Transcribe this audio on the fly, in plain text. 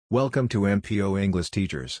Welcome to MPO English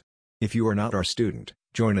Teachers. If you are not our student,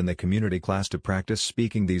 join in the community class to practice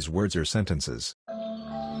speaking these words or sentences.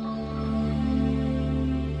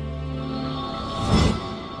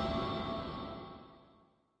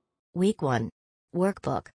 Week 1.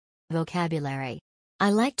 Workbook. Vocabulary. I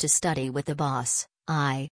like to study with the boss.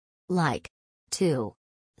 I like to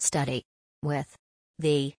study with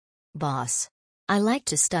the boss. I like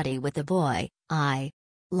to study with the boy. I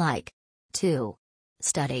like to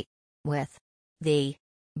study with the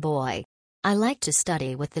boy. I like to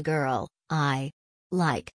study with the girl. I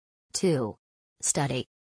like to study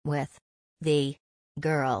with the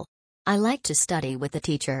girl. I like to study with the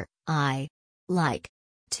teacher. I like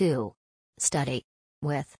to study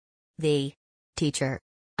with the teacher.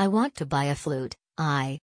 I want to buy a flute.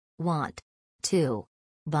 I want to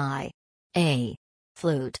buy a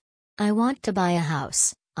flute. I want to buy a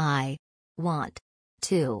house. I want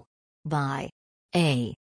to buy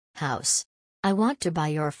a house. I want to buy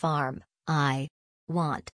your farm. I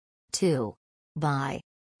want to buy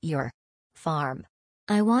your farm.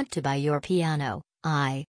 I want to buy your piano.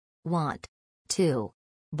 I want to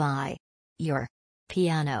buy your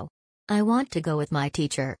piano. I want to go with my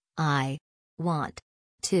teacher. I want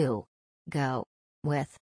to go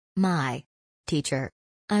with my teacher.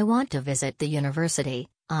 I want to visit the university.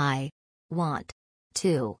 I want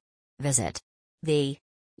to visit the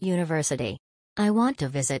university. I want to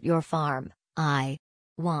visit your farm. I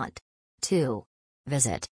want to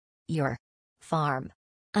visit your farm.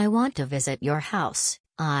 I want to visit your house.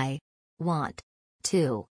 I want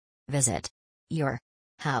to visit your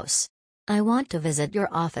house. I want to visit your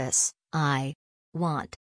office. I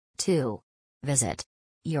want to visit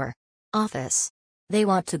your office. They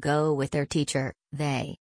want to go with their teacher.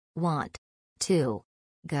 They want to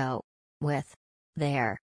go with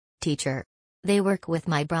their teacher. They work with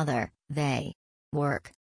my brother. They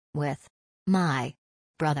work with my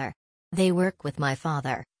brother. They work with my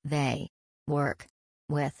father. They work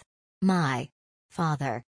with my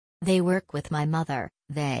father. They work with my mother.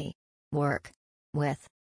 They work with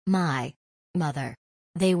my mother.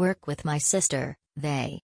 They work with my sister.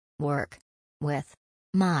 They work with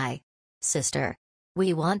my sister.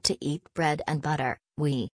 We want to eat bread and butter.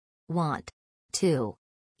 We want to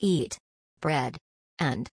eat bread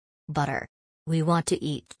and butter. We want to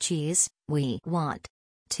eat cheese. We want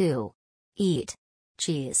to eat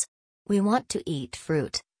cheese. We want to eat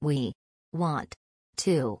fruit. We want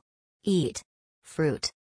to eat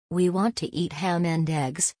fruit. We want to eat ham and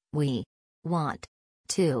eggs. We want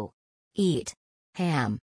to eat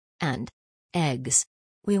ham and eggs.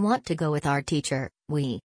 We want to go with our teacher.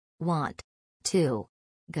 We want to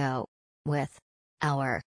go with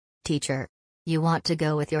our teacher. You want to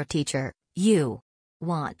go with your teacher. You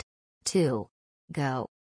want to go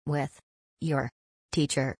with your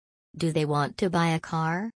teacher. Do they want to buy a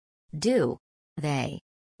car? Do they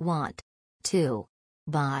want to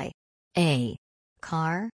buy a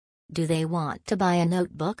car? Do they want to buy a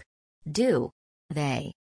notebook? Do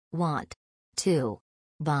they want to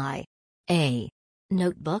buy a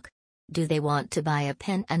notebook? Do they want to buy a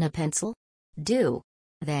pen and a pencil? Do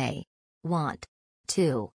they want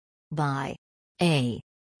to buy a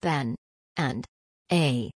pen and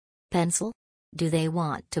a pencil? Do they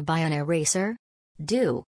want to buy an eraser?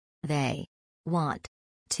 Do they want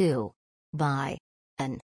to buy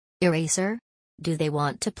an eraser? Do they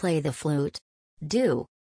want to play the flute? Do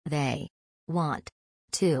they want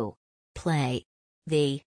to play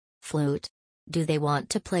the flute? Do they want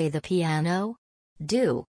to play the piano?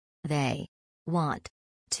 Do they want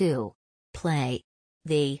to play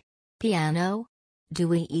the piano? Do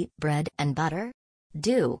we eat bread and butter?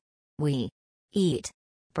 Do we eat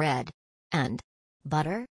bread and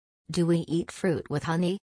butter? Do we eat fruit with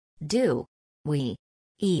honey? Do we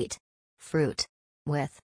eat fruit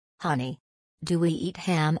with honey? Do we eat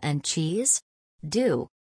ham and cheese? Do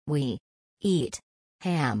we eat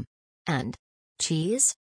ham and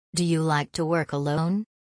cheese? Do you like to work alone?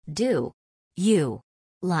 Do you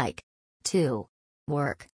like to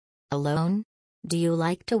work alone? Do you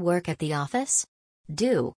like to work at the office?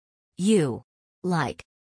 Do you like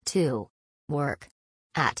to work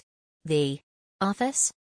at the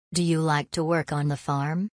office? Do you like to work on the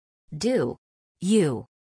farm? Do you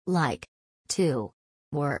like to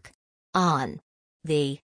work on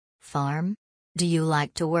the farm? Do you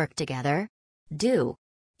like to work together? Do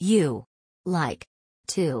you like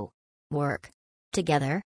to work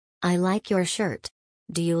together? I like your shirt.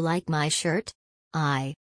 Do you like my shirt?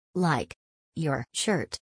 I like your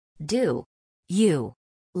shirt. Do you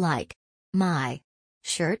like my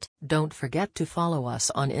shirt? Don't forget to follow us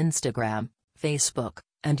on Instagram, Facebook,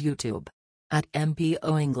 and YouTube. at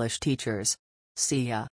MPO English Teachers. See ya.